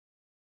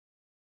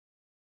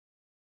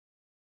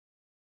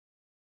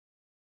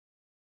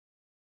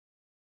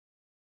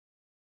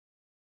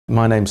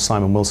My name's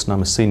Simon Wilson.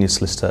 I'm a senior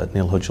solicitor at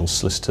Hudgell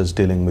Solicitors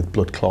dealing with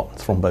blood clot and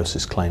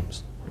thrombosis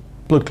claims.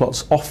 Blood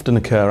clots often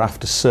occur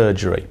after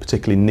surgery,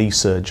 particularly knee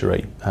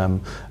surgery.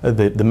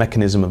 The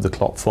mechanism of the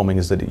clot forming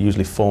is that it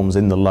usually forms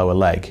in the lower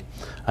leg,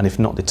 and if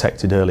not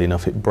detected early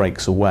enough it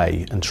breaks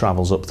away and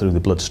travels up through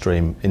the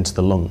bloodstream into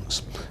the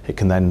lungs. It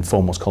can then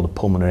form what's called a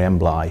pulmonary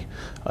emboli,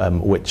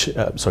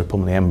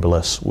 pulmonary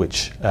embolus,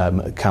 which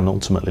can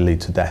ultimately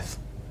lead to death.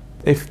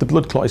 If the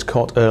blood clot is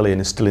caught early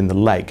and is still in the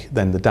leg,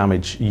 then the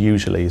damage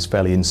usually is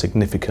fairly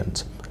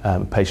insignificant.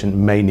 The patient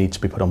may need to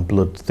be put on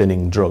blood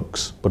thinning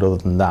drugs, but other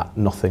than that,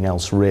 nothing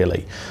else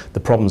really. The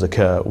problems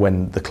occur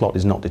when the clot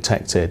is not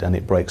detected and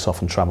it breaks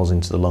off and travels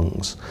into the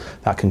lungs.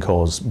 That can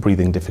cause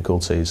breathing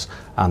difficulties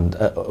and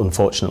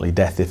unfortunately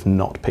death if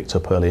not picked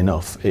up early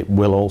enough. It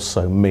will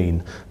also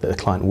mean that the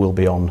client will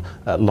be on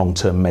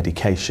long-term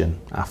medication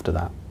after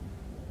that.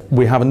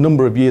 We have a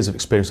number of years of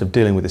experience of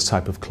dealing with this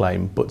type of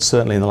claim, but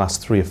certainly in the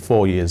last 3 or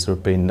 4 years there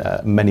have been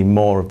many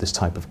more of this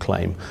type of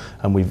claim,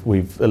 and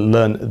we've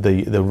learned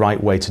the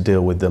right way to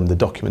deal with them, the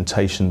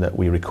documentation that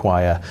we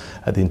require,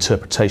 the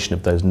interpretation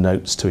of those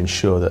notes to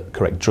ensure that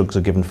correct drugs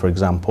are given, for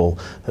example,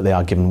 that they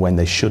are given when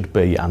they should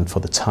be and for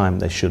the time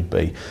they should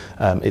be.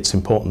 It's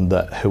important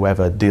that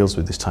whoever deals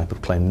with this type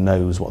of claim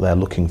knows what they're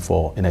looking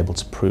for in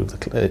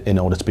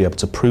order to be able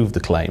to prove the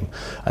claim,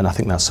 and I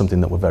think that's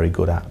something that we're very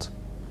good at.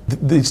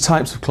 These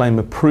types of claim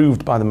are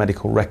proved by the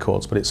medical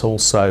records, but it's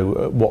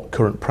also what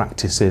current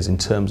practice is in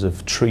terms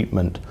of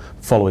treatment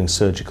following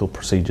surgical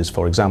procedures,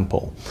 for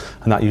example.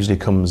 And that usually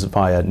comes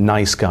via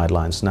NICE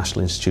guidelines,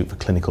 National Institute for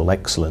Clinical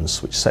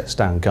Excellence, which sets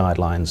down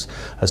guidelines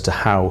as to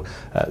how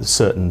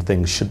certain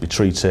things should be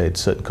treated,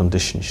 certain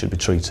conditions should be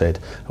treated,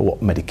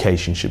 what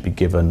medication should be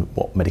given,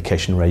 what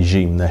medication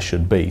regime there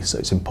should be. So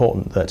it's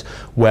important that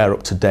we're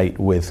up to date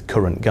with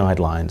current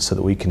guidelines so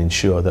that we can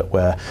ensure that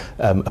we're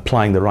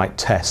applying the right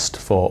test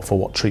for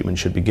what treatment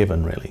should be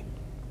given, really.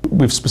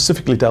 We've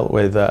specifically dealt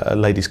with a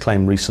lady's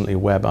claim recently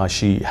whereby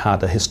she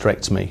had a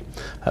hysterectomy,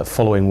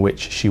 following which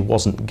she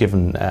wasn't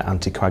given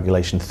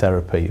anticoagulation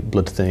therapy,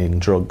 blood thinning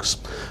drugs,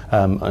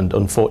 and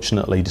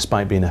unfortunately,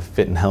 despite being a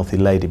fit and healthy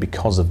lady,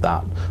 because of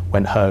that,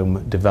 went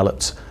home,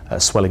 developed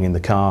swelling in the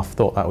calf,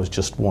 thought that was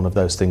just one of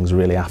those things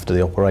really after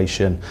the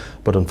operation,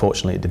 but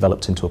unfortunately it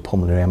developed into a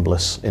pulmonary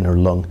embolus in her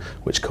lung,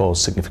 which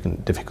caused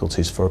significant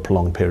difficulties for a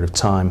prolonged period of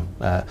time,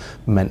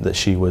 meant that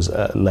she was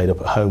laid up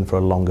at home for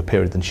a longer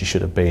period than she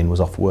should have been, was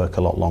off work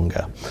a lot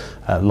longer.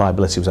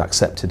 Liability was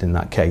accepted in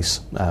that case.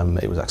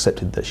 It was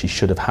accepted that she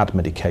should have had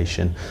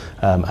medication,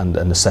 and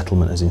a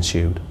settlement has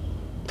ensued.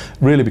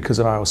 Really, because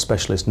of our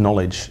specialist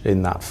knowledge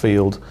in that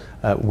field,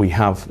 we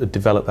have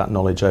developed that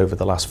knowledge over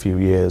the last few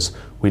years.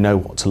 We know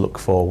what to look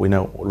for, we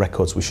know what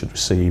records we should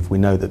receive, we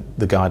know that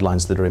the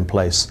guidelines that are in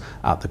place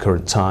at the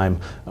current time,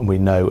 and we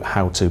know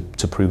how to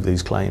prove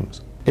these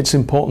claims. It's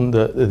important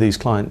that these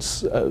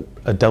clients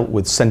are dealt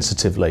with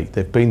sensitively.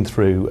 They've been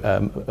through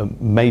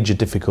major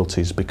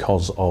difficulties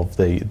because of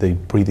the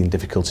breathing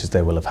difficulties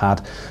they will have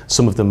had.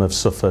 Some of them have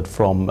suffered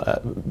from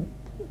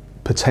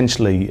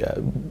potentially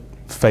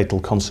fatal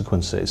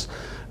consequences.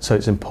 So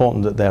it's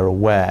important that they're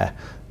aware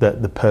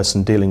that the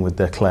person dealing with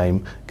their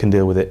claim can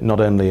deal with it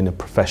not only in a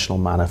professional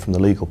manner from the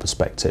legal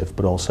perspective,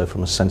 but also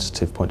from a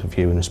sensitive point of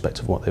view in respect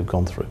of what they've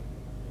gone through.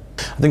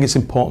 I think it's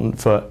important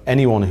for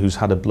anyone who's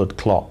had a blood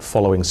clot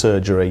following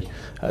surgery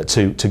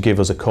to give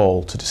us a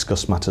call to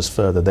discuss matters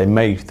further. They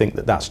may think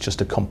that that's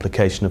just a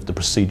complication of the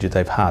procedure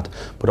they've had,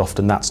 but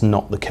often that's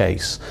not the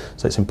case.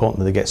 So it's important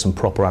that they get some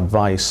proper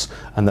advice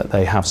and that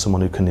they have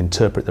someone who can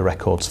interpret the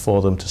records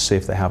for them to see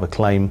if they have a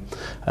claim.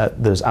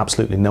 There's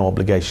absolutely no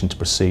obligation to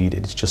proceed.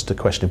 It's just a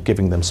question of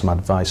giving them some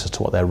advice as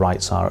to what their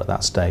rights are at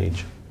that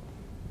stage.